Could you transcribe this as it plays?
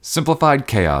Simplified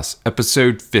Chaos,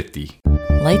 episode 50.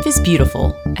 Life is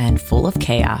beautiful and full of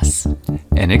chaos.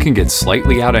 And it can get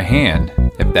slightly out of hand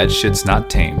if that shit's not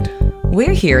tamed.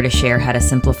 We're here to share how to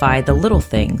simplify the little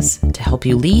things to help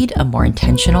you lead a more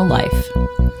intentional life.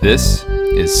 This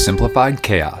is Simplified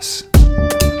Chaos.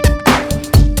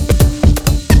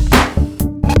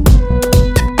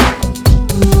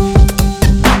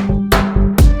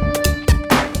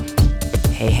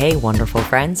 Hey, wonderful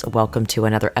friends. Welcome to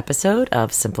another episode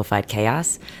of Simplified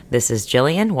Chaos. This is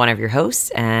Jillian, one of your hosts,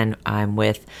 and I'm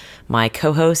with my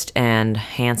co-host and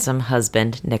handsome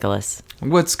husband, Nicholas.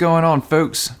 What's going on,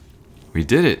 folks? We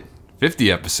did it.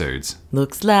 50 episodes.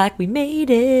 Looks like we made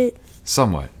it.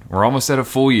 Somewhat. We're almost at a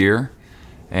full year,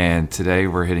 and today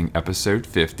we're hitting episode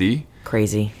 50.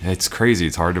 Crazy. It's crazy.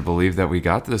 It's hard to believe that we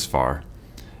got this far.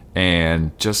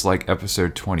 And just like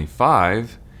episode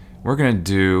 25, we're going to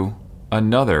do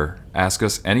another Ask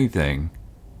Us Anything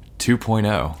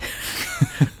 2.0.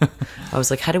 I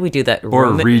was like, how do we do that? Or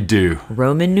redo.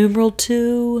 Roman numeral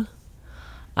 2?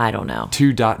 I don't know.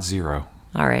 2.0.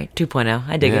 All right, 2.0.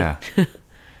 I dig it.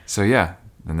 So yeah,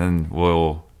 and then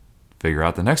we'll figure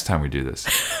out the next time we do this.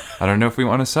 I don't know if we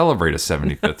want to celebrate a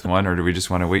 75th one, or do we just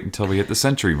want to wait until we hit the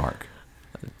century mark?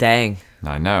 Dang.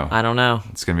 I know. I don't know.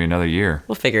 It's going to be another year.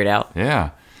 We'll figure it out.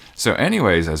 Yeah. So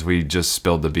anyways, as we just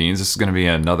spilled the beans, this is going to be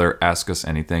another Ask Us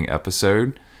Anything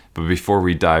episode. But before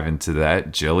we dive into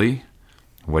that, Jilly,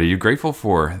 what are you grateful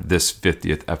for this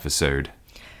 50th episode?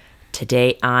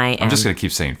 Today I'm just going to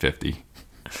keep saying 50.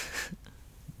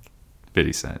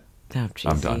 50 Cent. Oh,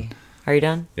 geez. I'm done. Are you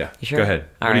done? Yeah. You sure? Go ahead.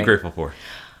 What are you grateful for?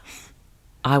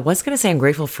 I was going to say I'm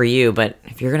grateful for you, but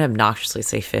if you're going to obnoxiously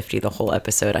say 50 the whole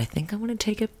episode, I think I'm going to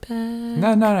take it back.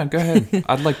 No. Go ahead.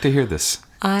 I'd like to hear this.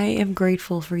 I am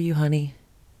grateful for you, honey.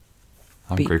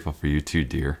 I'm grateful for you too,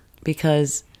 dear.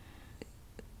 Because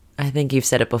I think you've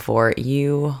said it before.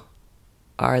 You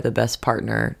are the best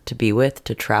partner to be with,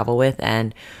 to travel with.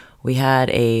 And we had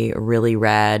a really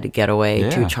rad getaway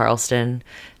to Charleston,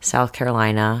 South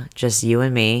Carolina. Just you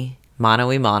and me, mano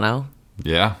y mano.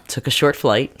 Yeah. Took a short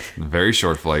flight. A very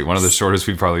short flight. One of the shortest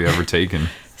we've probably ever taken.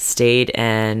 Stayed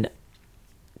in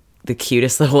the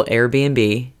cutest little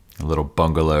Airbnb. A little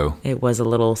bungalow. It was a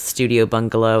little studio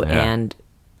bungalow, and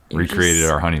recreated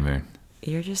our honeymoon.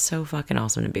 You're just so fucking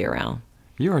awesome to be around.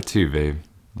 You are too, babe.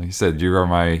 Like you said, you are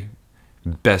my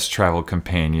best travel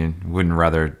companion. Wouldn't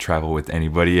rather travel with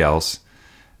anybody else.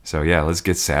 So yeah, let's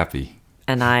get sappy.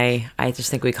 And I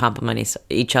just think we complement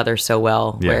each other so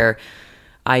well, where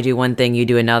I do one thing, you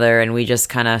do another, and we just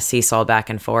kind of seesaw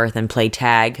back and forth and play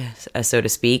tag, so to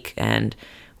speak. And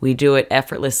we do it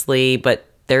effortlessly, but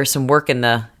there's some work in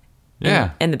the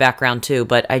background too.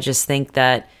 But I just think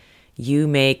that you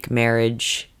make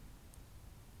marriage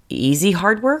easy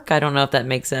hard work. I don't know if that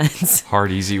makes sense.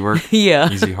 Hard, easy work? Yeah.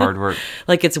 Easy, hard work?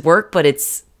 Like it's work, but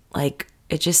it's like,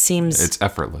 it just seems... It's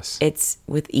effortless. It's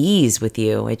with ease with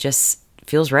you. It just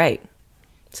feels right.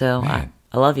 So I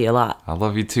love you a lot. I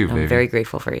love you too, baby. I'm very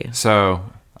grateful for you. So,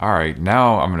 all right,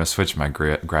 now I'm going to switch my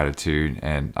gratitude,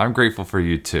 and I'm grateful for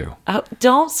you too. Oh,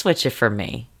 don't switch it for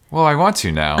me. Well, I want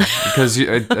to now because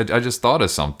I just thought of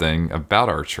something about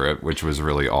our trip, which was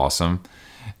really awesome.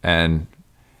 And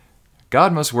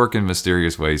God must work in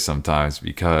mysterious ways sometimes,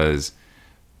 because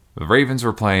the Ravens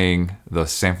were playing the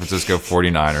San Francisco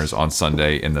 49ers on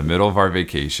Sunday in the middle of our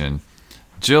vacation.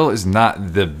 Jill is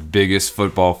not the biggest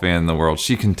football fan in the world.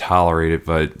 She can tolerate it,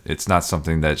 but it's not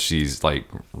something that she's like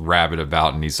rabid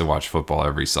about and needs to watch football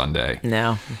every Sunday.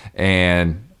 No.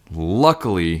 And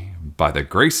luckily, by the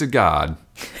grace of God,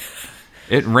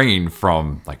 it rained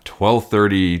from like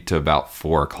 12:30 to about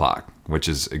 4 o'clock, which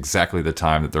is exactly the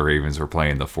time that the Ravens were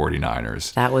playing the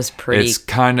 49ers. That was pretty It's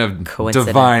kind of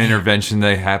divine intervention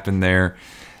that happened there.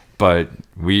 But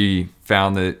we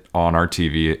found it on our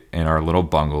TV in our little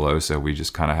bungalow, so we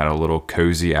just kind of had a little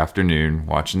cozy afternoon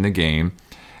watching the game.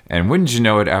 And wouldn't you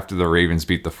know it, after the Ravens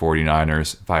beat the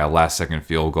 49ers by a last-second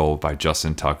field goal by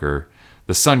Justin Tucker,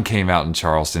 the sun came out in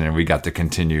Charleston, and we got to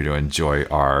continue to enjoy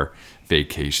our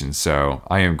vacation. So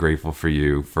I am grateful for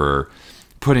you for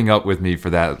putting up with me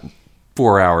for that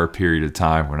 4-hour period of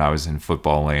time when I was in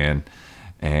football land,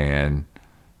 and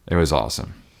it was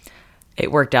awesome.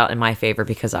 It worked out in my favor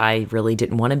because I really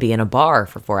didn't want to be in a bar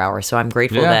for 4 hours. So I'm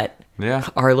grateful that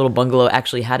our little bungalow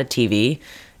actually had a TV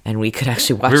and we could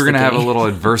actually watch the game. We were going to have a little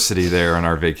adversity there on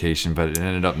our vacation, but it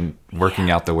ended up working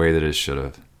out the way that it should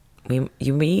have.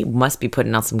 We must be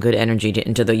putting out some good energy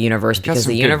into the universe, because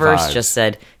the universe just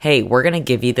said, hey, we're going to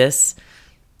give you this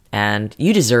and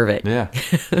you deserve it. Yeah.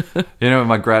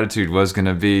 My gratitude was going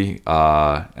to be,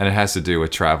 and it has to do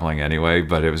with traveling anyway,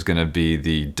 but it was going to be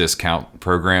the discount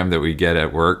program that we get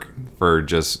at work for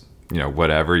just,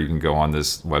 whatever. You can go on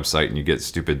this website and you get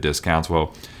stupid discounts.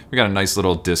 Well, we got a nice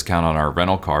little discount on our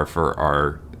rental car for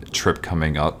our trip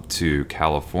coming up to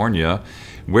California,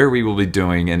 where we will be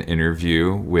doing an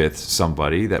interview with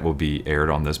somebody that will be aired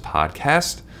on this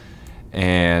podcast.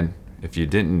 And if you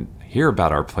didn't hear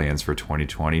about our plans for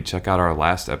 2020, check out our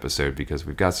last episode because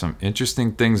we've got some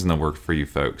interesting things in the works for you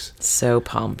folks. So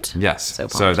pumped. Yes. So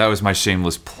pumped. So that was my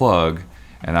shameless plug,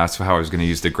 and that's how I was going to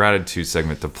use the gratitude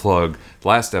segment to plug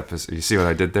last episode. You see what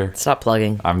I did there? Stop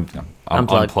plugging. I'm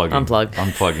Unplug.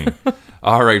 unplugging.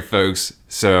 All right, folks.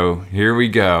 So here we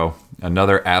go.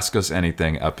 Another Ask Us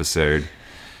Anything episode.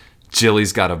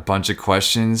 Jilly's got a bunch of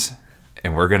questions,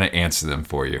 and we're going to answer them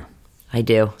for you. I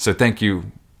do. So thank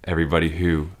you, everybody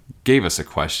who gave us a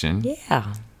question.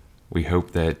 Yeah. We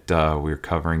hope that we're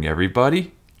covering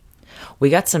everybody. We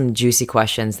got some juicy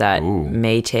questions that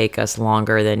may take us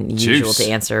longer than usual to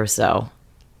answer. So,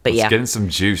 but Let's get in some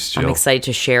juice, Jill. I'm excited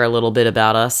to share a little bit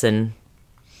about us and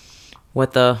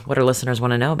what our listeners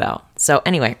want to know about. So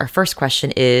anyway, our first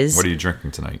question is, what are you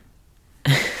drinking tonight?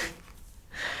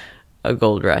 A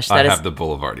Gold Rush. I have the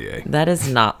Boulevardier. That is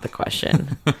not the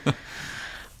question.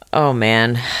 Oh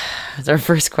man. Our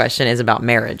first question is about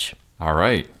marriage. All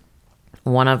right.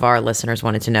 One of our listeners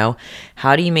wanted to know,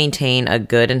 how do you maintain a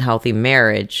good and healthy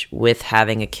marriage with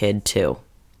having a kid too?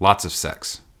 Lots of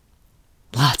sex.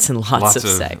 Lots and lots of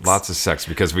sex. Lots of sex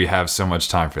because we have so much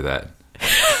time for that.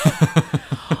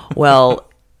 Well,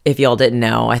 if y'all didn't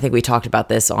know, I think we talked about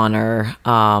this on our,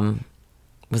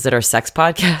 was it our sex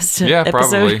podcast? Yeah, episode?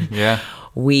 probably. Yeah.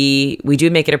 We do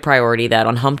make it a priority that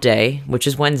on hump day, which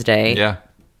is Wednesday, yeah,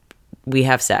 we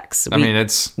have sex.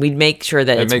 We'd make sure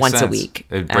that it's once a week.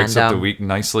 It breaks up the week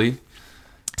nicely.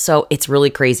 So it's really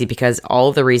crazy because all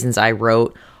of the reasons I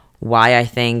wrote why I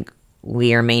think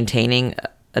we are maintaining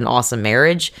an awesome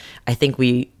marriage, I think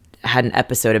we had an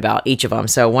episode about each of them.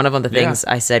 So one of them, the things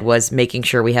I said was making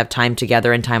sure we have time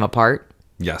together and time apart.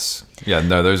 Yes. Yeah,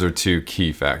 no, those are two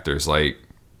key factors. Like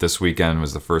this weekend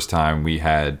was the first time we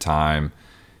had time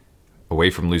away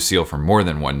from Lucille for more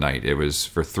than one night. It was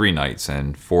for 3 nights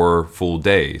and 4 full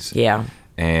days. Yeah.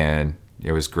 And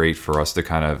it was great for us to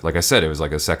kind of, like I said, it was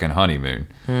like a second honeymoon.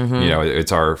 Mm-hmm.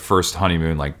 It's our first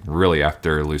honeymoon, like really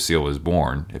after Lucille was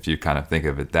born, if you kind of think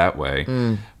of it that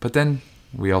way. But then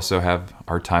we also have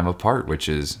our time apart, which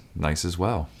is nice as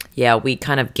well. Yeah, we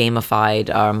kind of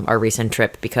gamified our recent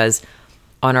trip because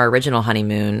on our original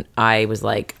honeymoon, I was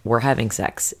like, we're having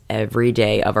sex every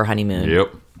day of our honeymoon.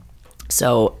 Yep.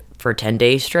 So for 10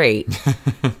 days straight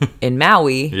in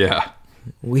Maui,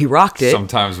 we rocked it.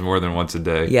 Sometimes more than once a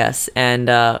day. Yes. And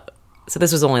so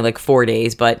this was only like 4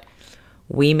 days, but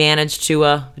we managed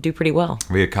to do pretty well.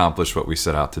 We accomplished what we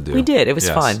set out to do. We did. It was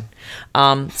fun.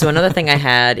 So another thing I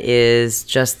had is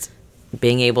just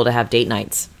being able to have date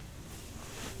nights.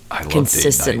 I love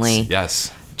consistently. Date nights.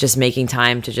 Yes. Just making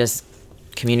time to just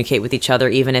communicate with each other,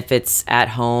 even if it's at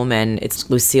home and it's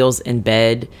Lucille's in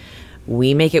bed.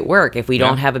 We make it work. If we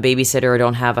don't have a babysitter or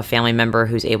don't have a family member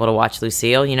who's able to watch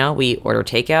Lucille, we order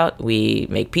takeout, we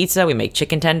make pizza, we make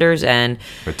chicken tenders, and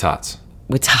with tots.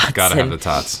 Gotta have the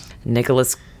tots.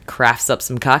 Nicholas crafts up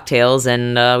some cocktails,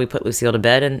 and we put Lucille to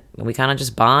bed, and we kind of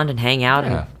just bond and hang out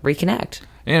and reconnect.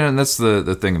 And that's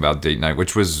the thing about date night,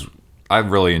 which was, I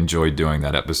really enjoyed doing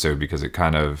that episode because it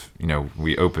kind of,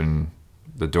 we open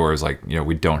the doors like,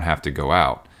 we don't have to go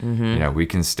out. Mm-hmm. We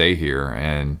can stay here.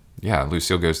 And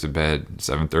Lucille goes to bed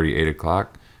 7:30, 8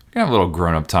 o'clock. We can have a little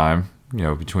grown-up time,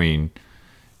 between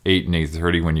 8 and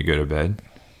 8:30 when you go to bed.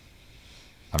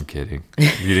 I'm kidding.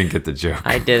 You didn't get the joke.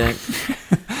 I didn't.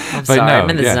 I'm sorry. I'm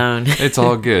in the zone. It's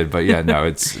all good. But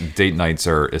it's date nights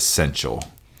are essential.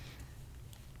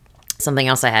 Something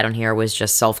else I had on here was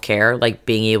just self-care, like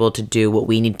being able to do what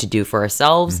we need to do for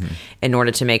ourselves in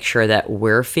order to make sure that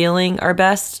we're feeling our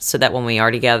best so that when we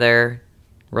are together,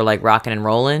 we're like rocking and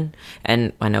rolling.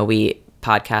 And I know we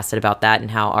podcasted about that and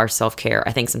how our self-care,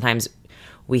 I think sometimes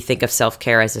we think of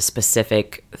self-care as a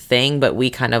specific thing, but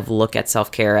we kind of look at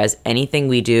self-care as anything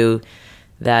we do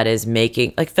that is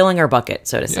filling our bucket,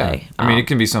 so to say. I mean, it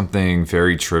can be something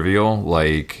very trivial,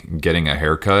 like getting a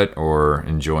haircut or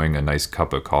enjoying a nice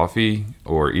cup of coffee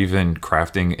or even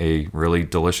crafting a really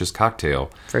delicious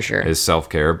cocktail. For sure. Is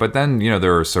self-care. But then,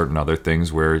 there are certain other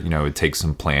things where, it takes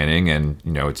some planning and,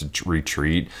 it's a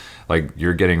retreat. Like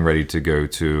you're getting ready to go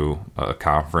to a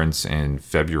conference in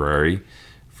February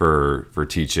for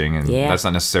teaching, and that's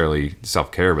not necessarily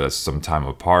self-care, but that's some time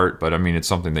apart. But I mean, it's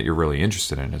something that you're really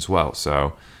interested in as well.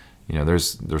 So,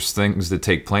 there's things that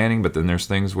take planning, but then there's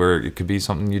things where it could be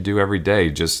something you do every day,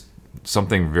 just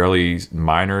something really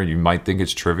minor. You might think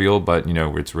it's trivial, but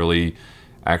it's really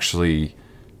actually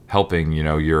helping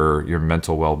your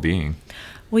mental well-being.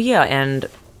 Well, yeah, and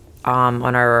on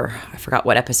I forgot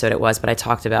what episode it was, but I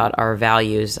talked about our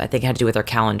values. I think it had to do with our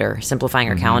calendar, simplifying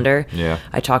our calendar. Yeah.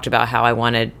 I talked about how I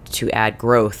wanted to add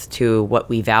growth to what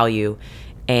we value,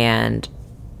 and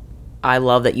I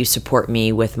love that you support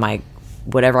me with my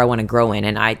whatever I want to grow in.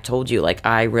 And I told you, like,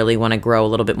 I really want to grow a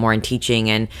little bit more in teaching,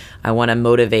 and I want to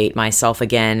motivate myself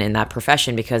again in that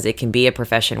profession, because it can be a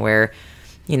profession where,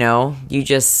 you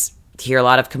just hear a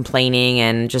lot of complaining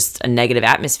and just a negative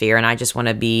atmosphere. And I just want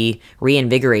to be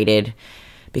reinvigorated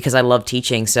because I love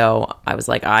teaching. So I was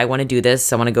like, I want to do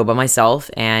this. I want to go by myself.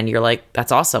 And you're like,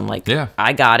 that's awesome. Like, yeah,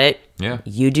 I got it. Yeah.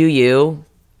 You do you.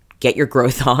 Get your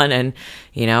growth on. And,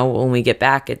 when we get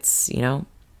back, it's,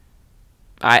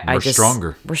 we're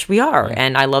stronger. We are. Yeah.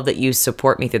 And I love that you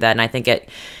support me through that. And I think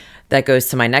that goes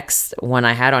to my next one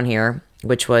I had on here,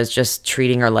 which was just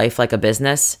treating our life like a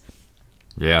business.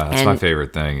 Yeah, that's my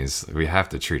favorite thing, is we have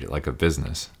to treat it like a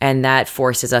business. And that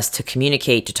forces us to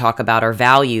communicate, to talk about our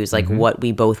values, like what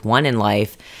we both want in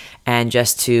life, and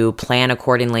just to plan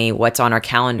accordingly what's on our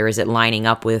calendar. Is it lining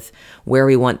up with where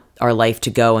we want our life to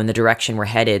go and the direction we're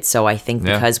headed? So I think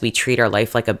because we treat our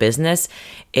life like a business,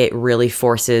 it really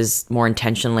forces more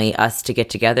intentionally us to get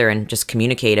together and just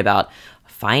communicate about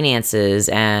finances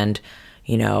and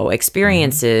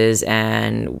experiences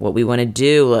and what we want to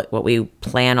do, what we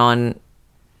plan on.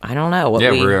 I don't know.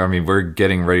 We're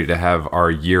getting ready to have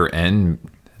our year-end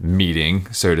meeting,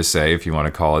 so to say, if you want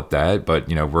to call it that. But,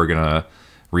 we're going to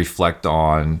reflect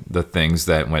on the things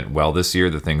that went well this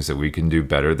year, the things that we can do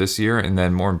better this year. And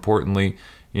then more importantly,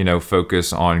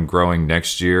 focus on growing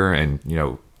next year. And,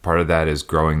 part of that is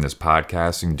growing this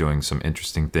podcast and doing some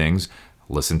interesting things.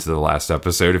 Listen to the last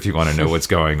episode if you want to know what's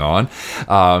going on.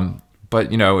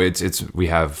 But, we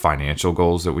have financial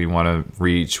goals that we want to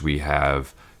reach. We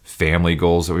have family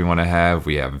goals that we want to have.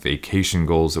 We have vacation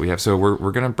goals that we have. So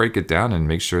we're going to break it down and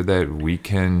make sure that we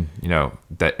can,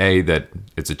 that A, that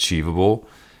it's achievable,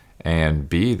 and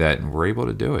B, that we're able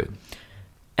to do it.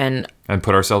 And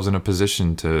put ourselves in a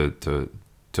position to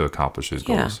accomplish those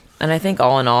goals. And I think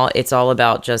all in all, it's all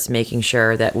about just making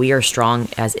sure that we are strong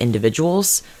as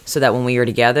individuals, so that when we are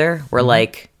together, we're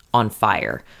like on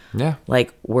fire. Yeah.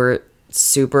 Like, we're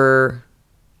super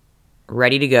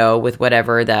ready to go with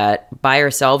whatever. That by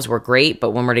ourselves we're great, but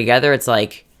when we're together it's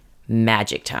like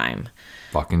magic time.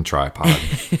 Fucking tripod.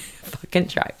 Fucking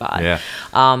tripod. Yeah.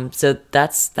 So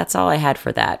that's all I had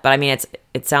for that. But I mean,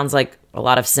 it sounds like a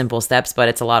lot of simple steps, but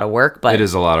it's a lot of work. But it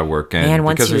is a lot of work, and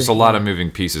because there's a lot of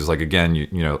moving pieces. Like, again,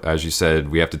 as you said,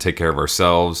 we have to take care of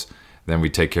ourselves, then we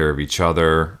take care of each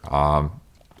other,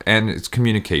 and it's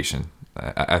communication.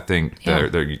 I think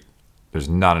there's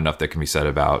not enough that can be said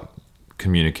about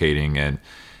communicating and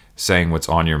saying what's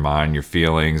on your mind, your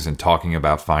feelings, and talking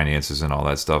about finances and all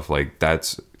that stuff. Like,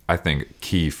 that's, I think,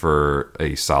 key for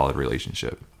a solid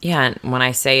relationship. Yeah, and when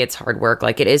I say it's hard work,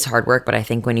 like, it is hard work, but I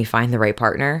think when you find the right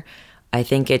partner, I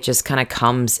think it just kind of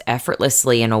comes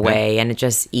effortlessly in a way, and it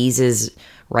just eases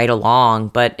right along.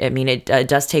 But I mean, it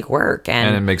does take work,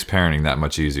 and it makes parenting that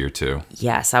much easier too.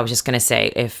 Yes, I was just gonna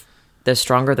say, if the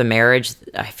stronger the marriage,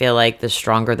 I feel like the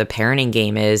stronger the parenting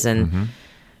game is, and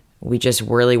we just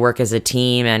really work as a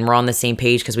team, and we're on the same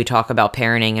page because we talk about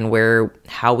parenting and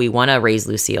how we want to raise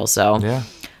Lucille. So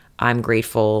I'm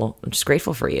grateful. I'm just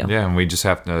grateful for you. Yeah, and we just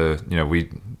have to, we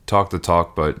talk the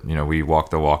talk, but we walk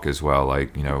the walk as well.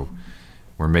 Like,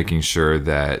 we're making sure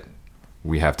that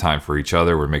we have time for each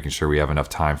other. We're making sure we have enough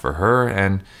time for her,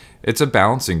 and it's a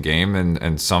balancing game.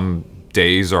 And some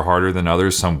days are harder than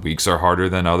others. Some weeks are harder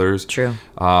than others. True.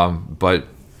 But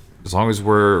as long as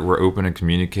we're open and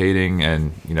communicating,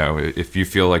 and if you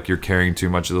feel like you're carrying too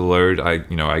much of the load, I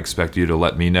expect you to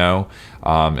let me know,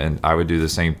 and I would do the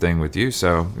same thing with you.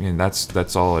 So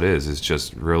that's all it is. It's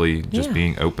just really just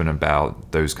being open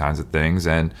about those kinds of things,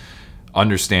 and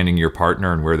understanding your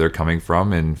partner and where they're coming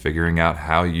from, and figuring out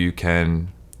how you can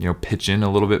pitch in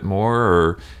a little bit more,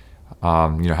 or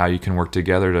how you can work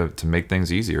together to make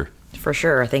things easier. For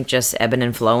sure. I think just ebbing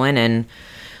and flowing, and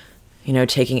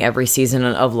taking every season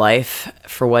of life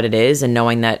for what it is, and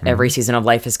knowing that every season of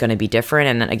life is going to be different.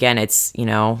 And then again, it's,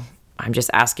 I'm just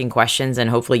asking questions, and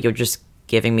hopefully you're just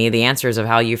giving me the answers of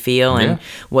how you feel and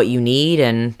what you need.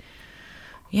 And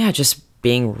just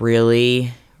being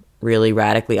really, really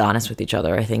radically honest with each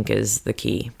other, I think, is the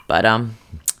key. But,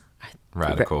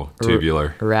 radical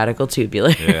tubular. Radical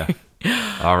tubular. Yeah.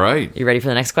 All right. You ready for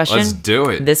the next question? Let's do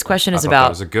it. This question is That about...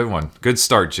 was a good one. Good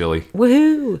start, Jilly.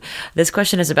 Woohoo! This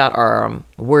question is about our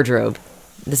wardrobe.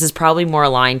 This is probably more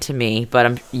aligned to me,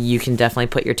 but you can definitely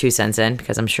put your 2 cents in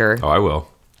because I'm sure Oh, I will.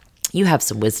 you have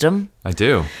some wisdom. I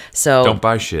do. So Don't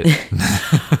buy shit.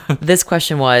 this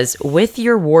question was, with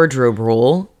your wardrobe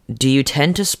rule, do you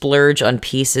tend to splurge on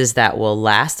pieces that will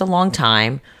last a long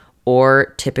time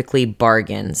or typically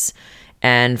bargains?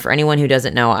 And for anyone who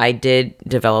doesn't know, I did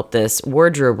develop this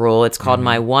wardrobe rule. It's called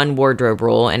my one wardrobe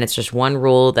rule, and it's just one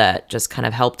rule that just kind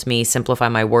of helped me simplify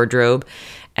my wardrobe.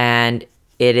 And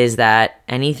it is that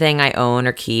anything I own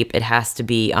or keep, it has to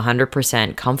be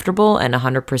 100% comfortable and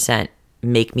 100%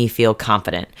 make me feel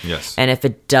confident. Yes. And if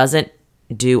it doesn't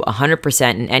do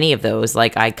 100% in any of those,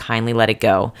 like, I kindly let it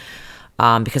go.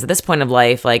 Because at this point of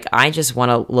life, like, I just want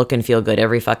to look and feel good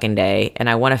every fucking day, and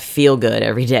I want to feel good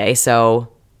every day.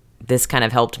 So this kind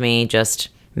of helped me just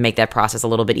make that process a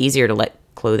little bit easier to let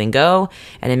clothing go,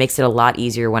 and it makes it a lot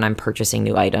easier when I'm purchasing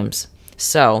new items.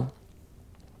 So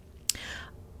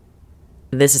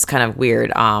this is kind of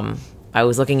weird. I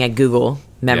was looking at Google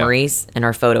Memories in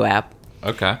our photo app.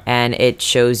 Okay. And it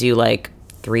shows you like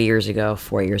 3 years ago,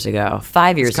 4 years ago,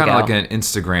 5 years ago. It's kind of like an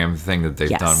Instagram thing that they've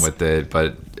done with it,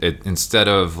 but it instead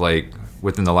of like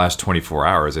within the last 24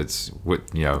 hours, it's with,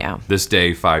 this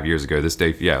day 5 years ago, this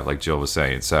day, like Jill was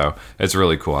saying. So it's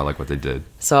really cool. I like what they did.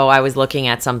 So I was looking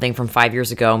at something from 5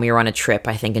 years ago, and we were on a trip,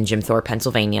 I think, in Jim Thorpe,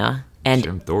 Pennsylvania. And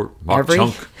Jim Thorpe,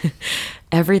 Chunk.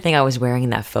 Everything I was wearing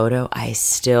in that photo, I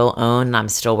still own, and I'm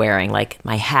still wearing. Like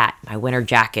my hat, my winter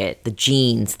jacket, the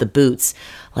jeans, the boots,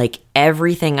 like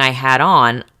everything I had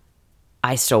on,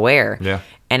 I still wear. Yeah.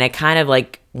 And it kind of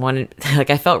like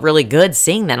I felt really good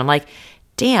seeing that. I'm like,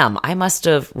 damn, I must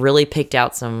have really picked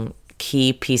out some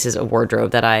key pieces of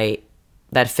wardrobe that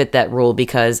fit that rule,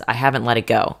 because I haven't let it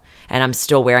go, and I'm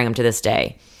still wearing them to this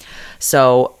day.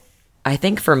 So I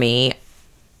think for me,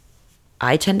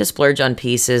 I tend to splurge on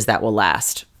pieces that will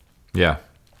last. Yeah.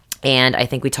 And I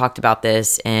think we talked about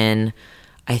this in,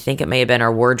 I think it may have been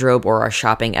our wardrobe or our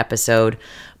shopping episode,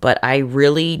 but I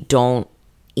really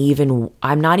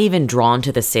I'm not even drawn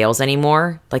to the sales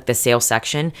anymore, like the sales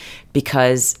section,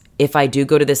 because if I do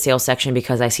go to the sales section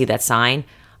because I see that sign,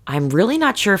 I'm really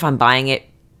not sure if I'm buying it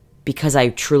because I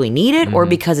truly need it or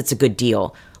because it's a good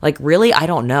deal. Like, really, I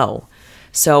don't know.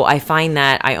 So I find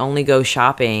that I only go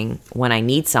shopping when I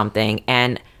need something.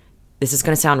 And this is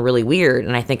going to sound really weird,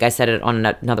 and I think I said it on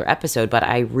another episode, but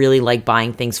I really like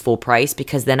buying things full price,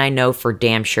 because then I know for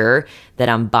damn sure that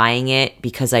I'm buying it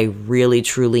because I really,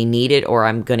 truly need it, or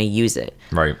I'm going to use it.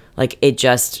 Right. Like, it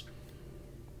just...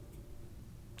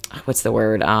 What's the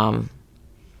word? I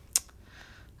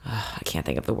can't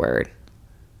think of the word.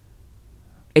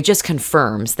 It just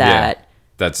confirms that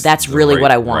that's really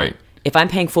what I want. Right. If I'm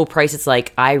paying full price, it's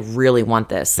like, I really want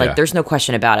this. Like, there's no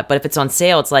question about it. But if it's on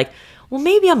sale, it's like, well,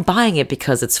 maybe I'm buying it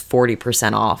because it's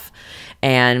 40% off.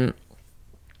 And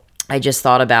I just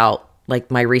thought about, like,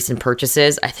 my recent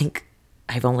purchases. I think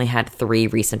I've only had 3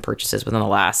 recent purchases within the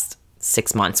last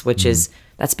 6 months, which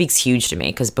that speaks huge to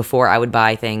me. Because before, I would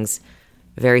buy things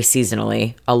very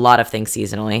seasonally, a lot of things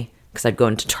seasonally, because I'd go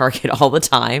into Target all the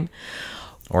time.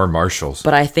 Or Marshalls.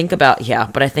 But I think about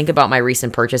my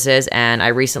recent purchases, and I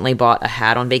recently bought a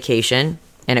hat on vacation,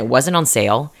 and it wasn't on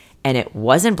sale, and it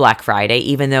wasn't Black Friday,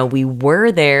 even though we were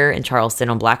there in Charleston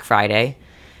on Black Friday,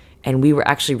 and we were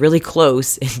actually really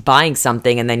close in buying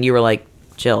something, and then you were like,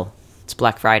 Jill, it's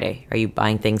Black Friday. Are you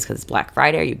buying things because it's Black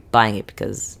Friday, or are you buying it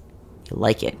because you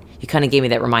like it? You kind of gave me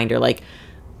that reminder, like,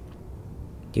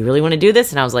 do you really want to do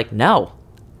this? And I was like, no.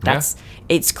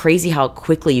 It's crazy how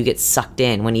quickly you get sucked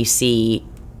in when you see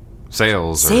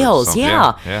sales,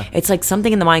 yeah. It's like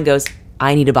something in the mind goes,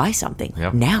 I need to buy something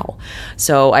now.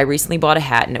 So I recently bought a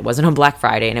hat, and it wasn't on Black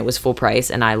Friday, and it was full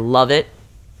price, and I love it,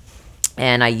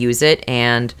 and I use it.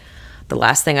 And the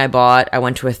last thing I bought, I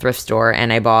went to a thrift store,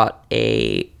 and I bought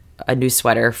a new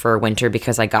sweater for winter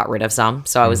because I got rid of some.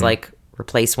 So I was like,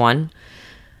 replace one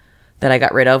that I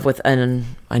got rid of with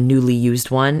a newly used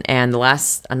one. And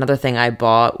another thing I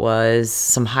bought was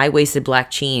some high-waisted black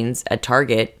jeans at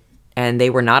Target, and they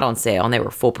were not on sale, and they were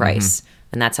full price.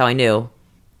 And that's how I knew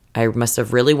I must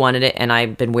have really wanted it, and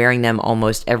I've been wearing them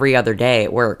almost every other day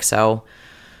at work. So,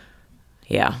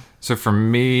 yeah. So for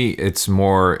me, it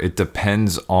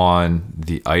depends on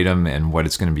the item and what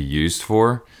it's going to be used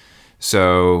for.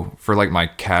 So for like my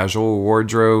casual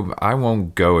wardrobe, I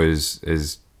won't go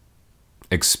as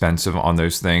expensive on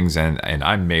those things, and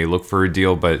I may look for a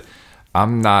deal, but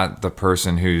I'm not the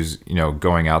person who's,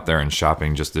 going out there and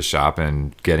shopping just to shop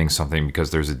and getting something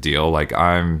because there's a deal. Like,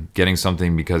 I'm getting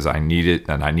something because I need it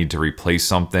and I need to replace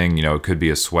something. It could be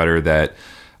a sweater that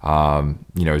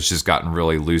It's just gotten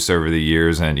really loose over the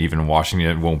years, and even washing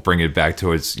it won't bring it back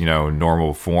to its,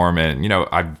 normal form. And,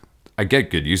 I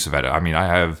get good use of it. I mean, I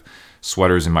have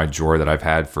sweaters in my drawer that I've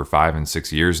had for 5 and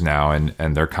 6 years now,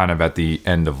 and they're kind of at the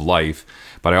end of life.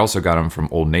 But I also got them from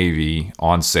Old Navy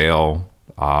on sale,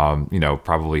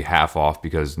 probably half off,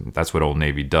 because that's what Old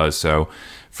Navy does. So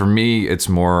for me, it's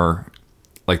more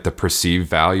like the perceived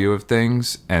value of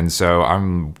things. And so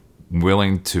I'm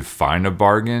willing to find a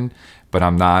bargain, but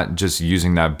I'm not just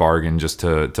using that bargain just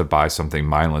to buy something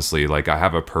mindlessly. Like, I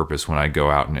have a purpose when I go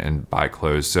out and buy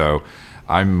clothes. So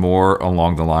I'm more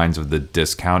along the lines of the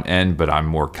discount end, but I'm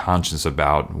more conscious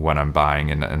about what I'm buying.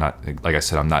 And like I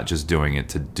said, I'm not just doing it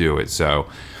to do it. So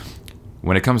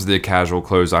when it comes to the casual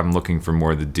clothes, I'm looking for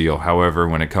more of the deal. However,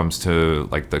 when it comes to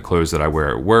like the clothes that I wear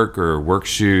at work or work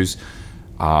shoes,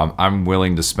 I'm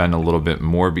willing to spend a little bit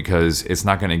more, because it's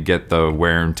not going to get the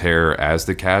wear and tear as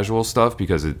the casual stuff,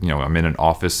 because I'm in an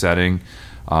office setting.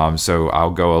 So I'll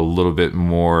go a little bit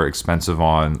more expensive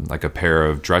on like a pair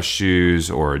of dress shoes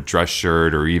or a dress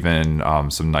shirt, or even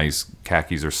some nice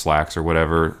khakis or slacks or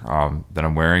whatever that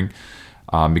I'm wearing,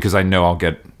 because I know I'll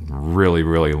get really,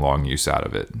 really long use out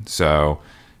of it. So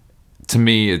to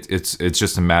me, it's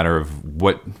just a matter of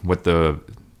what the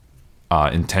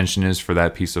intention is for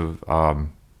that piece of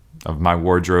my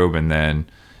wardrobe, and then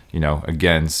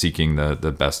again, seeking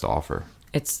the best offer.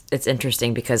 It's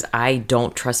interesting because I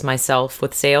don't trust myself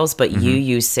with sales, but you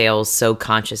use sales so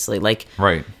consciously. Like,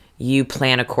 right, you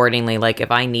plan accordingly. Like,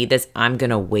 if I need this, I'm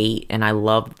gonna wait, and I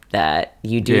love that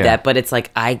you do that. But it's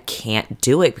like, I can't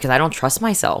do it because I don't trust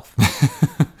myself.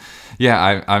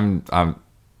 Yeah,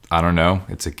 I don't know.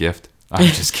 It's a gift. I'm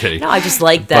just kidding. No, I just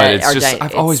like that. But it's just,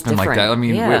 I've always been like that. I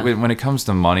mean, yeah. when it comes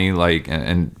to money, like,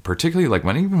 and particularly like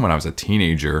even when I was a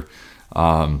teenager,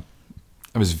 I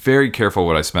was very careful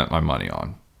what I spent my money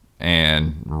on,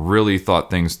 and really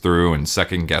thought things through and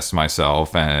second guessed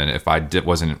myself. And if I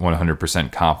wasn't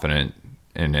 100% confident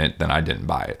in it, then I didn't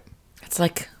buy it. It's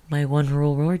like my one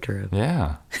rule wardrobe.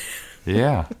 Yeah.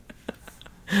 Yeah.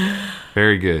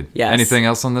 Very good. Yes. Anything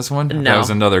else on this one? No. That was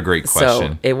another great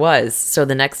question. So it was. So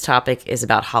the next topic is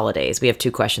about holidays. We have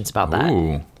 2 questions about that.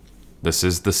 Ooh, this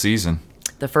is the season.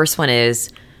 The first one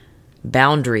is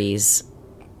boundaries,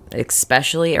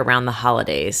 especially around the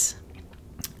holidays.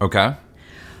 Okay.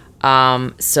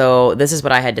 So this is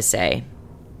what I had to say.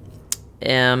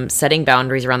 Setting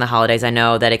boundaries around the holidays. I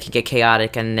know that it can get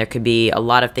chaotic, and there could be a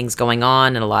lot of things going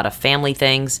on and a lot of family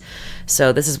things.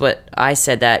 So this is what I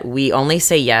said, that we only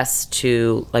say yes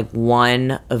to like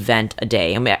one event a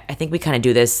day. I mean, I think we kind of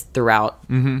do this throughout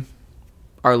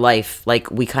our life. Like,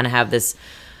 we kind of have this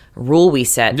rule we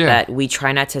set that we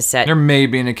try not to set. There may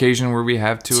be an occasion where we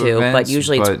have two events, but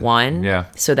usually it's one. Yeah.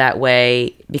 So that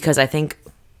way, because I think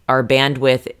our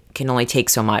bandwidth can only take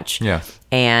so much. Yeah.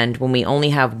 And when we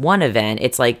only have one event,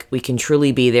 it's like we can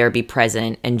truly be there, be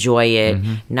present, enjoy it,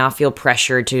 not feel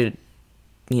pressured to,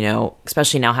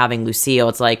 especially now having Lucille,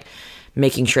 it's like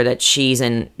making sure that she's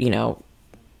in,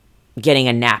 getting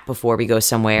a nap before we go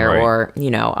somewhere, right. or,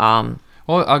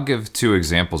 Well, I'll give 2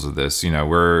 examples of this.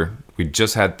 We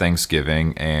just had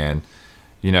Thanksgiving, and,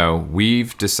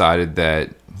 we've decided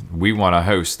that we want to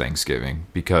host Thanksgiving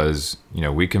because,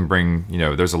 we can bring,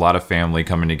 there's a lot of family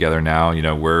coming together now.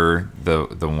 We're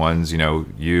the ones,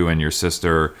 you and your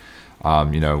sister,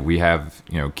 we have,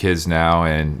 kids now,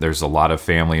 and there's a lot of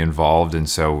family involved. And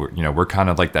so, we're kind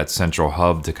of like that central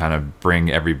hub to kind of bring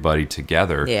everybody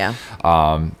together. Yeah.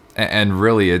 And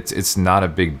really, it's not a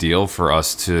big deal for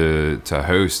us to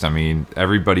host. I mean,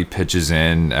 everybody pitches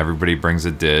in, everybody brings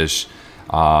a dish.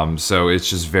 So it's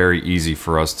just very easy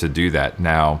for us to do that.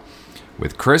 Now,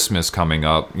 with Christmas coming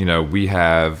up, we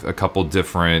have a couple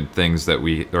different things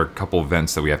or a couple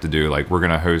events that we have to do. Like, we're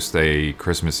going to host a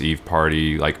Christmas Eve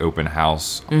party, like open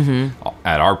house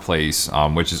at our place,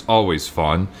 which is always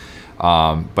fun.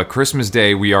 But Christmas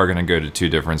Day, we are going to go to 2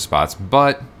 different spots.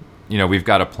 But, we've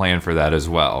got a plan for that as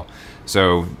well.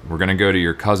 So we're going to go to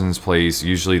your cousin's place.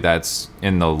 Usually that's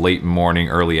in the late morning,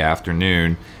 early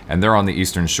afternoon. And they're on the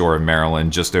eastern shore of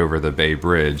Maryland, just over the Bay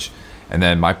Bridge. And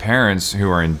then my parents, who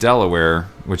are in Delaware,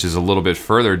 which is a little bit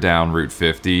further down Route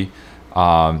 50,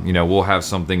 we'll have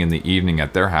something in the evening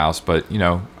at their house. But,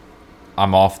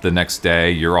 I'm off the next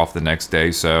day, you're off the next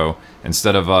day. So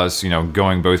instead of us,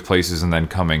 going both places and then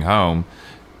coming home,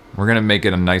 we're going to make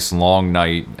it a nice long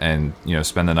night and,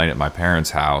 spend the night at my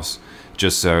parents' house,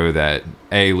 just so that,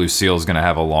 Lucille's going to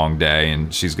have a long day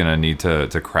and she's going to need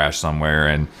to crash somewhere.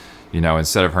 And,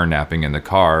 instead of her napping in the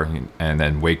car and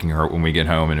then waking her when we get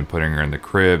home and then putting her in the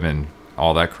crib and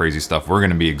all that crazy stuff, we're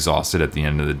going to be exhausted at the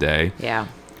end of the day. Yeah.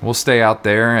 we'll stay out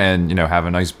there and, have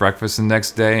a nice breakfast the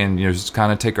next day and, just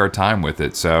kind of take our time with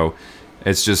it. So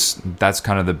it's just, that's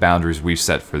kind of the boundaries we've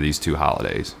set for these 2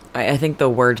 holidays. I think the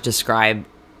word to describe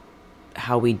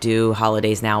how we do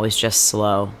holidays now is just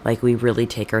slow. Like, we really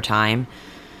take our time.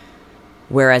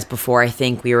 Whereas before, I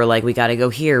think we were like, we got to go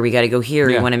here, we got to go here.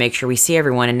 Yeah. We want to make sure we see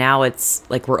everyone. And now it's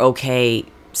like we're okay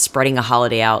spreading a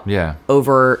holiday out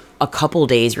over a couple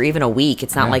days or even a week.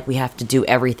 It's not like we have to do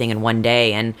everything in one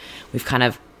day. And we've kind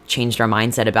of changed our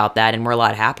mindset about that. And we're a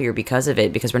lot happier because of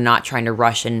it, because we're not trying to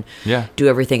rush and do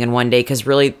everything in one day. Because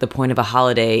really the point of a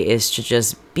holiday is to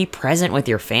just be present with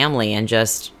your family and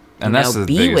just... And that's the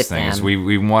biggest thing is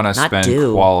we want to spend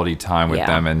quality time with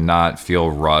them and not feel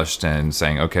rushed and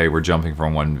saying, okay, we're jumping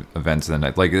from one event to the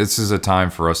next. Like, this is a time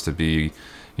for us to be,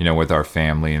 with our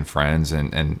family and friends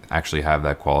and actually have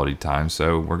that quality time.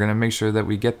 So we're going to make sure that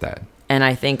we get that. And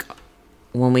I think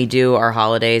when we do our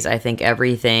holidays, I think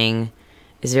everything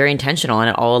is very intentional and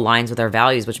it all aligns with our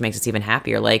values, which makes us even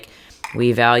happier. Like,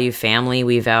 we value family,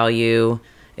 we value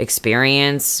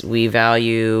experience, we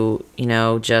value,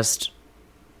 just...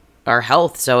 our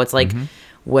health. So it's like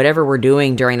whatever we're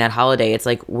doing during that holiday, it's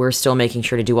like we're still making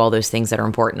sure to do all those things that are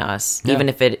important to us. Even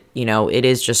if it, it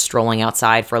is just strolling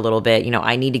outside for a little bit.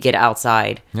 I need to get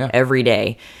outside every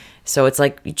day. So it's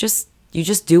like you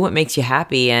just do what makes you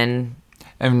happy, and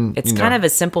it's kind of a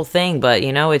simple thing, but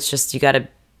it's just you got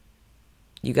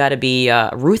to be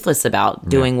ruthless about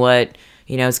doing what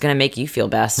is going to make you feel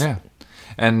best. Yeah.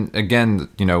 And again,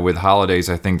 with holidays,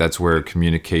 I think that's where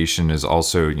communication is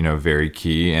also, very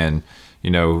key. And,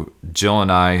 Jill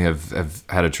and I have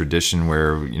had a tradition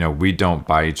where, we don't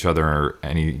buy each other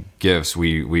any gifts.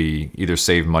 We either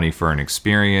save money for an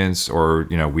experience or,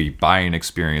 we buy an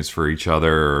experience for each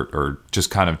other or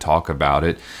just kind of talk about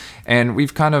it. And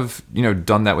we've kind of,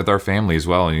 done that with our family as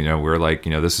well. And, we're like,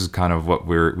 this is kind of what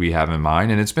we have in mind.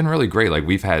 And it's been really great. Like,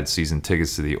 we've had season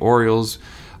tickets to the Orioles.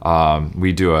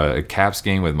 We do a Caps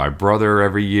game with my brother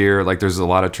every year. Like, there's a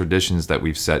lot of traditions that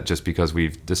we've set just because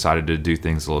we've decided to do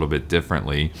things a little bit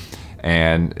differently.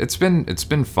 And it's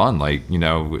been fun. Like,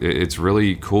 it's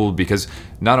really cool because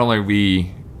not only are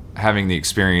we having the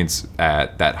experience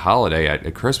at that holiday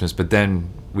at Christmas, but then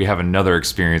we have another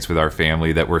experience with our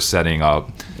family that we're setting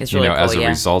up, really cool, as a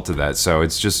result of that. So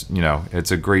it's just, it's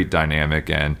a great dynamic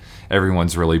and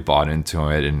everyone's really bought into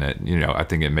it. And, I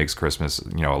think it makes Christmas,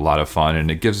 a lot of fun, and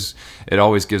it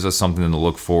always gives us something to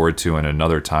look forward to and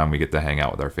another time we get to hang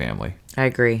out with our family. I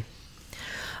agree.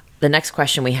 The next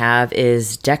question we have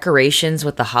is decorations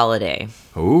with the holiday.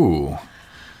 Ooh.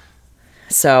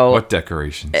 So what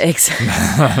decorations?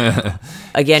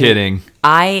 Again, kidding.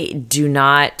 I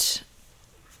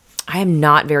am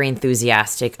not very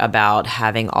enthusiastic about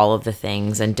having all of the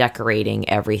things and decorating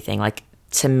everything. Like,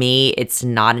 to me, it's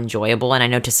not enjoyable. And I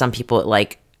know to some people it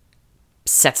like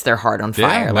sets their heart on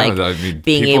fire. Yeah, like,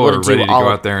 being people able are to ready do to all go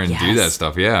out there and do that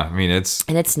stuff. Yeah. I mean,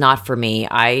 and it's not for me.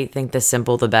 I think the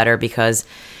simple, the better, because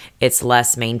it's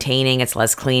less maintaining, it's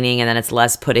less cleaning, and then it's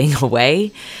less putting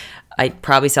away. I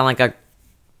probably sound like a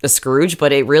Scrooge,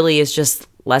 but it really is just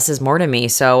less is more to me.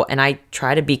 So, and I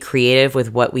try to be creative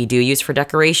with what we do use for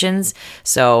decorations.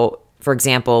 So, for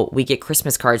example, we get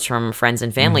Christmas cards from friends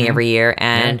and family every year,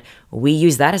 and we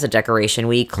use that as a decoration.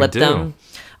 We clip them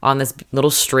on this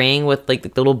little string with like the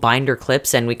little binder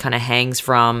clips, and we kind of hangs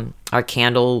from our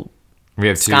candle. We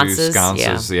have two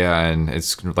sconces, and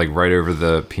it's like right over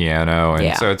the piano,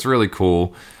 and so it's really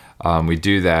cool. We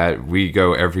do that. We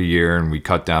go every year and we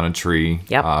cut down a tree.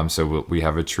 So we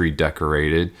have a tree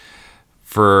decorated.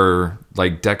 For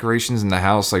like decorations in the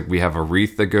house, like we have a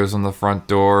wreath that goes on the front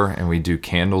door and we do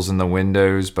candles in the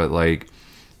windows, but like,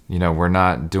 we're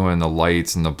not doing the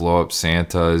lights and the blow up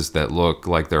Santas that look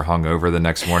like they're hung over the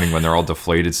next morning when they're all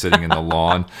deflated sitting in the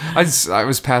lawn. I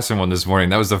was passing one this morning.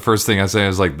 That was the first thing I said. I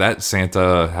was like, that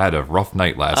Santa had a rough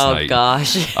night last night. Oh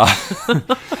gosh.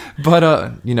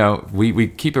 But, we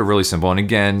keep it really simple. And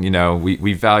again,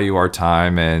 we value our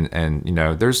time and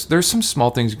there's some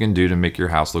small things you can do to make your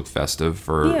house look festive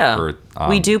for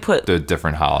we do put the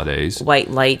different holidays.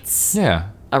 White lights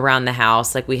around the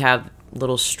house. Like, we have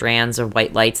little strands of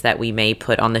white lights that we may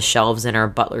put on the shelves in our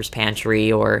butler's pantry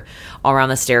or around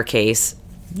the staircase.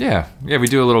 Yeah, we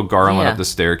do a little garland up the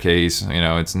staircase.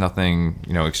 It's nothing,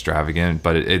 extravagant,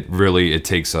 but it really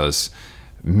takes us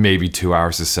maybe 2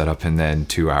 hours to set up and then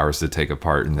 2 hours to take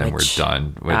apart, and then we're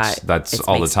done. That's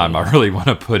all the time I really want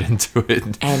to put into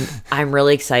it. And I'm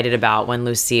really excited about when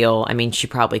Lucille, I mean, she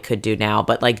probably could do now,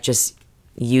 but like just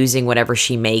using whatever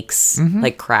she makes,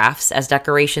 like crafts as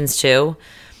decorations too.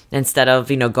 instead of,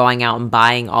 going out and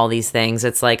buying all these things.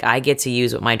 It's like I get to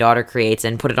use what my daughter creates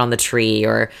and put it on the tree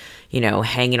or,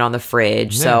 hang it on the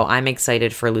fridge. Yeah. So I'm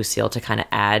excited for Lucille to kind of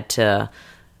add to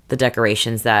the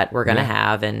decorations that we're going to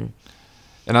have. And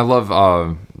I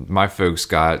love, my folks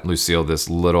got Lucille this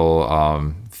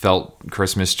little felt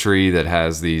Christmas tree that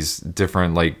has these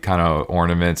different like kind of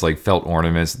ornaments, like felt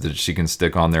ornaments that she can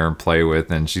stick on there and play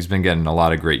with. And she's been getting a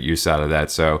lot of great use out of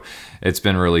that. So it's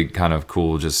been really kind of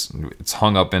cool. Just it's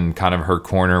hung up in kind of her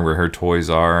corner where her toys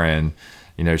are. And,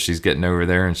 she's getting over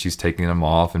there and she's taking them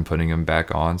off and putting them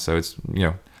back on. So it's,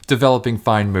 developing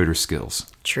fine motor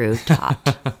skills. True top.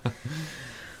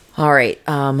 All right.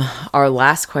 Our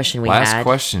last question Last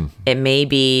question. It may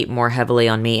be more heavily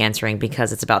on me answering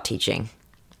because it's about teaching.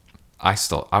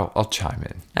 I'll chime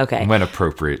in. Okay. When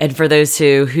appropriate. And for those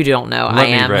who don't know, Let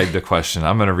me read the question.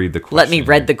 I'm going to read the question. Let me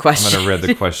read the question. I'm going to read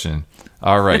the question.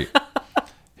 All right.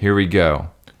 Here we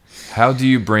go. How do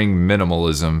you bring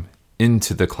minimalism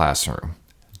into the classroom,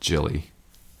 Jilly?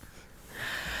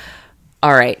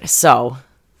 All right. So,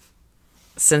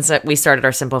 since we started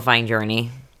our simplifying journey,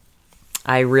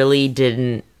 I really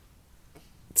didn't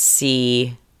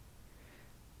see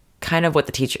kind of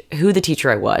who the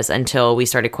teacher I was until we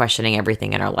started questioning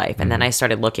everything in our life. And then I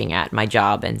started looking at my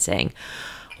job and saying,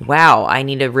 wow, I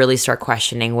need to really start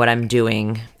questioning what I'm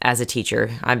doing as a teacher.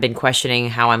 I've been questioning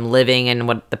how I'm living and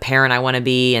what the parent I want to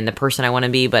be and the person I want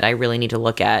to be, but I really need to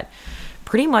look at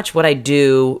pretty much what I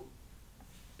do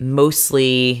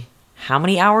mostly how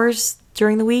many hours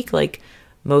during the week? Like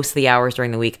most of the hours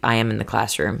during the week I am in the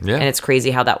classroom. Yeah. And it's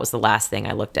crazy how that was the last thing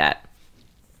I looked at.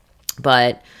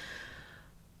 But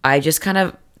I just kind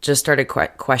of started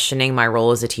questioning my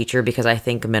role as a teacher because I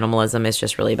think minimalism is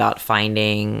just really about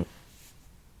finding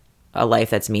a life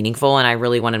that's meaningful. And I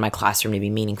really wanted my classroom to be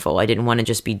meaningful. I didn't want to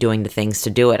just be doing the things to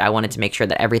do it. I wanted to make sure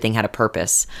that everything had a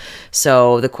purpose.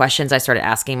 So the questions I started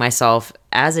asking myself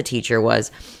as a teacher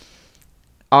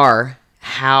are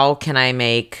how can I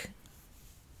make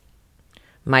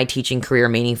my teaching career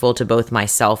meaningful to both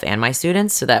myself and my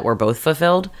students so that we're both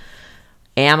fulfilled?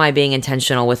 Am I being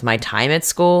intentional with my time at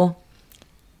school?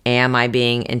 Am I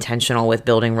being intentional with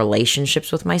building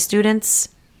relationships with my students?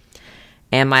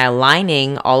 Am I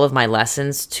aligning all of my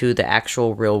lessons to the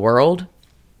actual real world?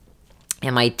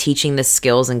 Am I teaching the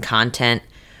skills and content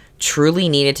truly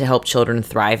needed to help children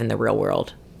thrive in the real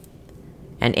world?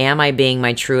 And am I being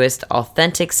my truest,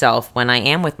 authentic self when I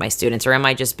am with my students? Or am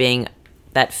I just being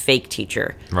that fake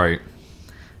teacher? Right.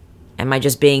 Am I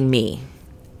just being me?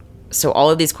 So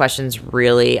all of these questions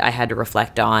really I had to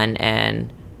reflect on,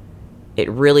 and it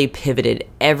really pivoted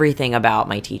everything about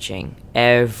my teaching,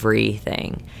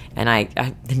 everything.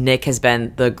 And Nick has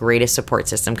been the greatest support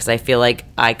system because I feel like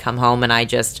I come home and I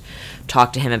just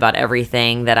talk to him about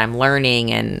everything that I'm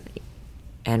learning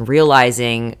and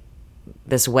realizing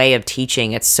this way of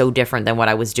teaching. It's so different than what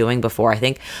I was doing before. I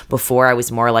think before I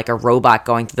was more like a robot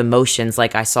going through the motions.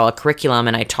 Like I saw a curriculum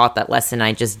and I taught that lesson. And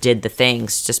I just did the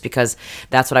things just because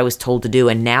that's what I was told to do.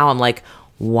 And now I'm like,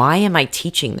 why am I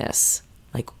teaching this?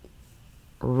 Like,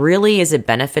 really, is it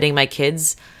benefiting my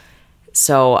kids?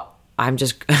 So I'm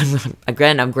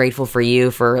grateful for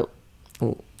you for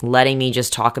letting me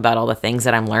just talk about all the things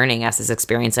that I'm learning as this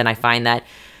experience. And I find that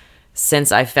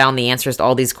since I found the answers to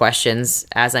all these questions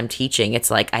as I'm teaching, it's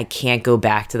like I can't go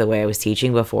back to the way I was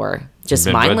teaching before, just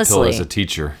mindlessly. You've been red-pilled as a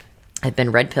teacher. I've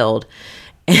been red-pilled.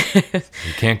 You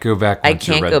can't go back. I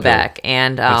can't go back,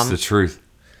 and that's the truth.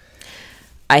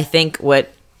 I think what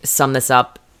will sum this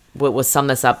up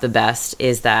the best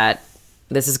is that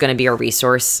this is going to be our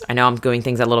resource. I know I'm doing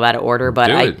things a little out of order,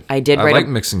 but I like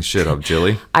mixing shit up,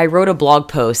 Jilly. I wrote a blog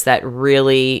post that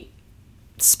really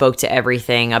spoke to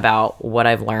everything about what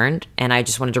I've learned, and I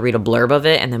just wanted to read a blurb of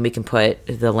it, and then we can put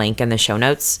the link in the show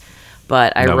notes.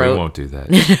 But we won't do that.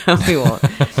 No, we won't.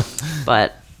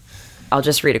 But I'll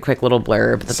just read a quick little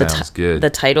blurb. Sounds good. The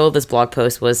title of this blog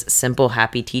post was "Simple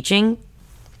Happy Teaching."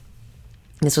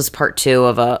 This was part 2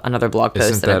 of another blog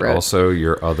post that I wrote. Isn't that also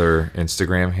your other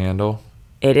Instagram handle?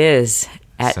 It is.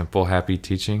 At Simple Happy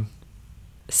Teaching?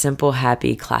 Simple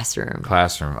Happy Classroom.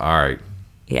 Classroom. All right.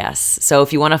 Yes. So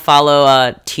if you want to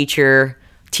follow teacher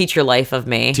life of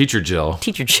me. Teacher Jill,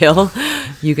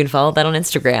 you can follow that on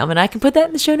Instagram, and I can put that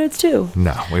in the show notes too.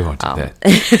 No, we won't do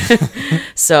that.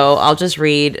 So I'll just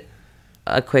read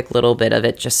a quick little bit of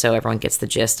it just so everyone gets the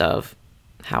gist of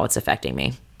how it's affecting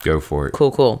me. Go for it.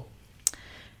 Cool.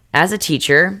 As a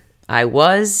teacher, I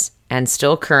was and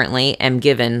still currently am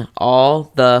given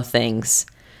all the things.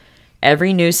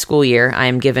 Every new school year, I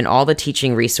am given all the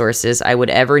teaching resources I would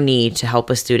ever need to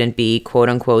help a student be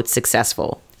quote-unquote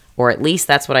successful, or at least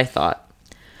that's what I thought.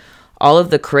 All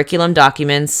of the curriculum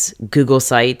documents, Google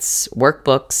Sites,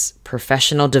 workbooks,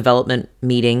 professional development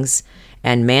meetings,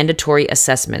 and mandatory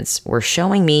assessments were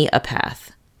showing me a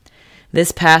path.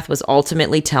 This path was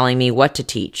ultimately telling me what to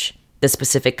teach, the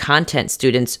specific content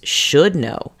students should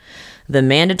know, the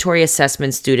mandatory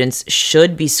assessment students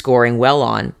should be scoring well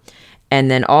on,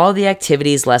 and then all the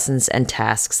activities, lessons, and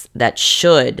tasks that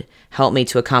should help me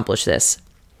to accomplish this.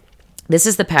 This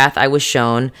is the path I was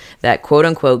shown that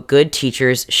quote-unquote good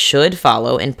teachers should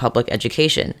follow in public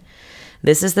education.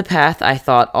 This is the path I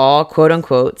thought all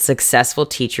quote-unquote successful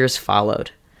teachers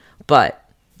followed. But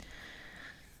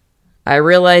I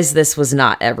realized this was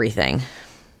not everything.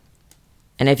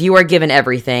 And if you are given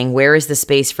everything, where is the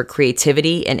space for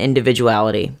creativity and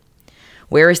individuality?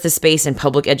 Where is the space in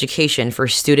public education for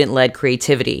student-led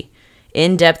creativity,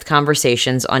 in-depth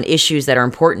conversations on issues that are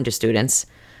important to students,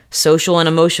 social and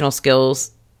emotional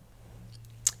skills,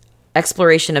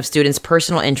 exploration of students'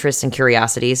 personal interests and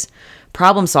curiosities,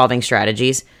 problem-solving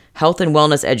strategies, health and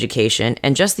wellness education,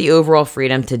 and just the overall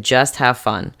freedom to just have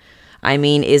fun? I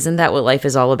mean, isn't that what life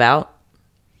is all about?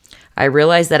 I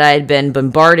realized that I had been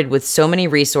bombarded with so many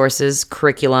resources,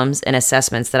 curriculums, and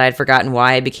assessments that I had forgotten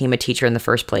why I became a teacher in the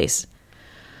first place.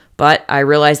 But I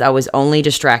realized I was only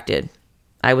distracted.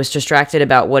 I was distracted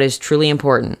about what is truly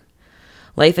important.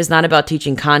 Life is not about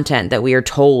teaching content that we are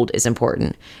told is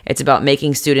important. It's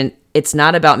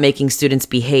not about making students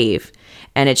behave.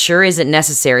 And it sure isn't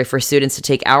necessary for students to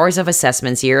take hours of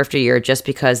assessments year after year just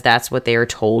because that's what they are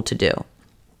told to do.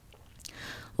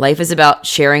 Life is about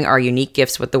sharing our unique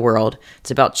gifts with the world.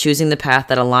 It's about choosing the path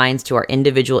that aligns to our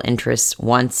individual interests,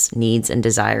 wants, needs, and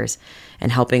desires,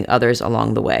 and helping others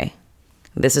along the way.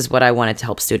 This is what I wanted to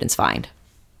help students find.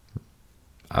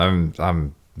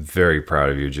 I'm very proud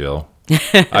of you, Jill.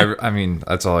 I mean,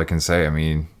 that's all I can say. I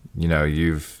mean, you know,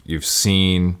 you've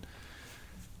seen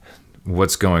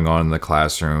what's going on in the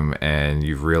classroom, and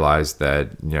you've realized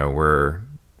that, you know,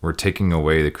 we're taking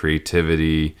away the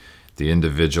creativity, the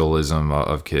individualism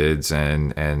of kids,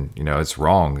 and you know, it's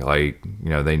wrong. Like, you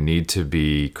know, they need to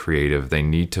be creative. They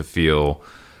need to feel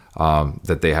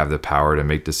that they have the power to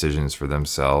make decisions for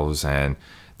themselves, and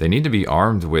they need to be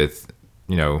armed with,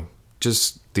 you know,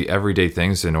 just the everyday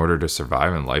things in order to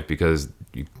survive in life, because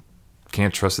you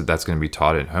can't trust that that's going to be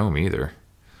taught at home either.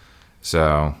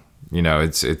 So, you know,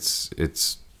 it's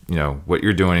you know, what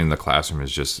you're doing in the classroom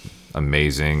is just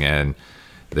amazing, and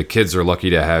the kids are lucky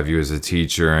to have you as a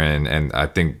teacher, and I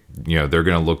think, you know, they're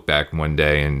going to look back one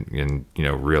day and you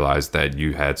know, realize that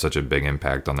you had such a big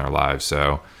impact on their lives.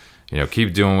 So, you know,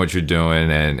 keep doing what you're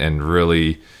doing, and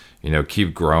really, you know,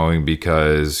 keep growing,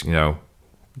 because, you know,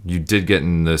 you did get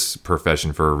in this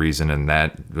profession for a reason, and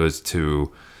that was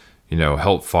to, you know,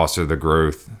 help foster the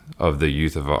growth of the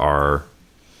youth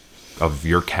of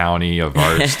your county, of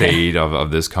our state,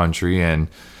 of this country, and,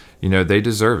 you know, they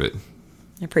deserve it.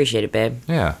 I appreciate it, babe.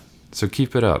 Yeah. So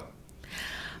keep it up.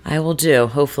 I will do.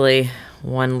 Hopefully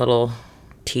one little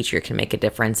teacher can make a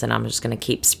difference, and I'm just going to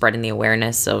keep spreading the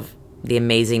awareness of the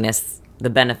amazingness, the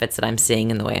benefits that I'm seeing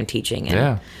in the way I'm teaching. And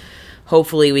yeah.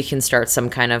 Hopefully we can start some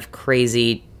kind of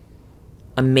crazy,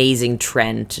 amazing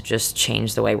trend to just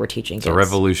change the way we're teaching kids. It's a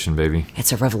revolution, baby.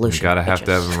 It's a revolution. You gotta have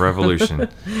to have a revolution.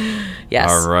 Yes.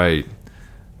 All right.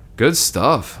 Good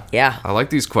stuff. Yeah. I like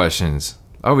these questions.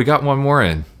 Oh, we got one more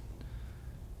in.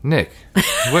 Nick,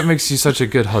 what makes you such a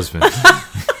good husband?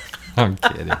 I'm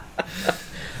kidding.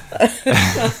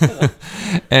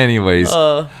 Anyways,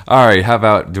 all right. How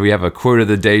about, do we have a quote of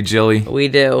the day, Jilly? We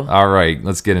do. All right,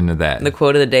 let's get into that. The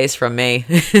quote of the day is from me.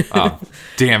 Oh,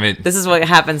 damn it! This is what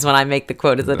happens when I make the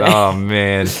quote of the day. Oh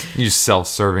man, you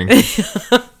self-serving.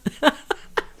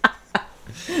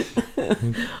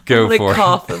 Go for it.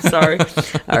 Cough. I'm sorry.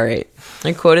 All right.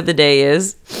 The quote of the day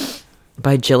is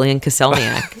by Jillian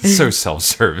Kaselniak. So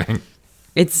self-serving.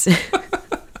 It's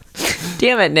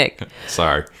damn it, Nick.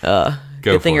 Sorry.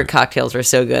 Good thing your cocktails were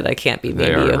so good. I can't be mean to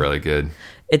you. They are really good.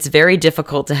 It's very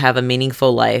difficult to have a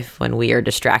meaningful life when we are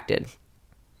distracted.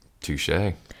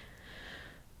 Touche.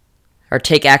 Our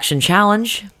Take Action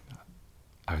Challenge.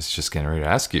 I was just getting ready to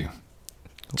ask you.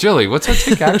 Jilly, what's our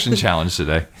Take Action Challenge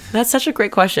today? That's such a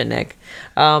great question, Nick.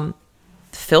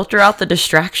 Filter out the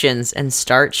distractions and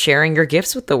start sharing your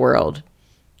gifts with the world.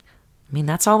 I mean,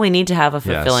 that's all we need to have a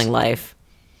fulfilling life.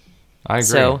 I agree.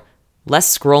 So,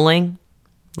 less scrolling,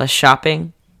 less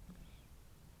shopping,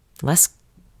 less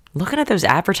looking at those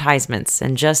advertisements,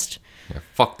 and just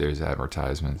fuck those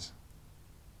advertisements.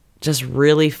 Just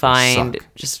really find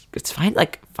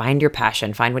your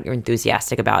passion, find what you're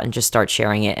enthusiastic about, and just start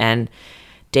sharing it. And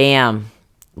damn,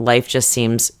 life just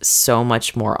seems so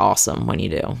much more awesome when you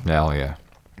do. Hell yeah.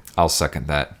 I'll second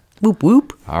that. Whoop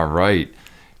whoop. All right.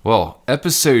 Well,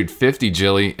 episode 50,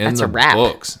 Jilly, in That's the a wrap.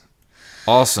 books.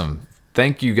 Awesome.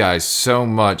 Thank you guys so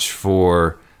much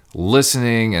for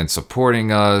listening and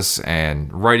supporting us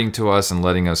and writing to us and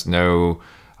letting us know,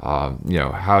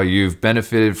 how you've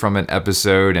benefited from an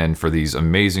episode, and for these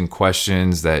amazing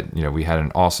questions that, we had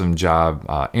an awesome job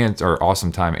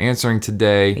awesome time answering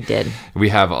today. We did. We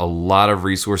have a lot of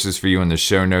resources for you in the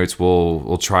show notes.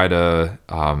 We'll try to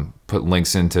put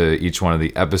links into each one of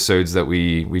the episodes that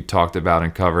we talked about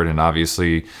and covered, and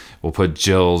obviously we'll put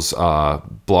Jill's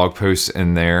blog posts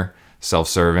in there,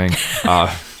 self-serving.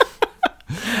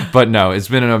 But no, it's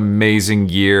been an amazing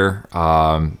year.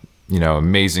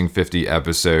 Amazing 50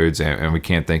 episodes, and we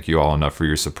can't thank you all enough for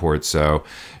your support. So,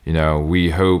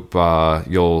 we hope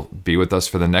you'll be with us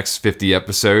for the next 50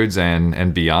 episodes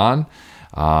and beyond.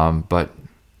 But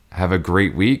have a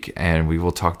great week, and we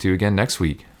will talk to you again next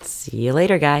week. See you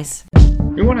later, guys.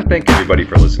 We want to thank everybody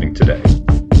for listening today.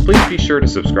 Please be sure to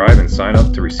subscribe and sign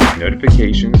up to receive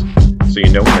notifications so you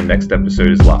know when the next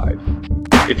episode is live.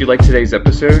 If you like today's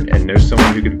episode and know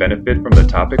someone who could benefit from the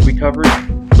topic we covered,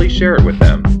 please share it with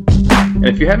them. And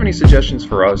if you have any suggestions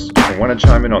for us or want to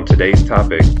chime in on today's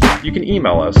topic, you can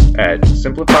email us at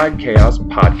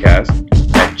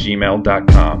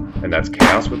simplifiedchaospodcast@gmail.com, and that's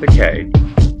chaos with a K,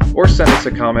 or send us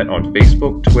a comment on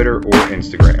Facebook, Twitter, or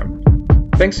Instagram.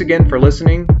 Thanks again for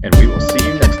listening, and we will see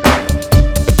you next time.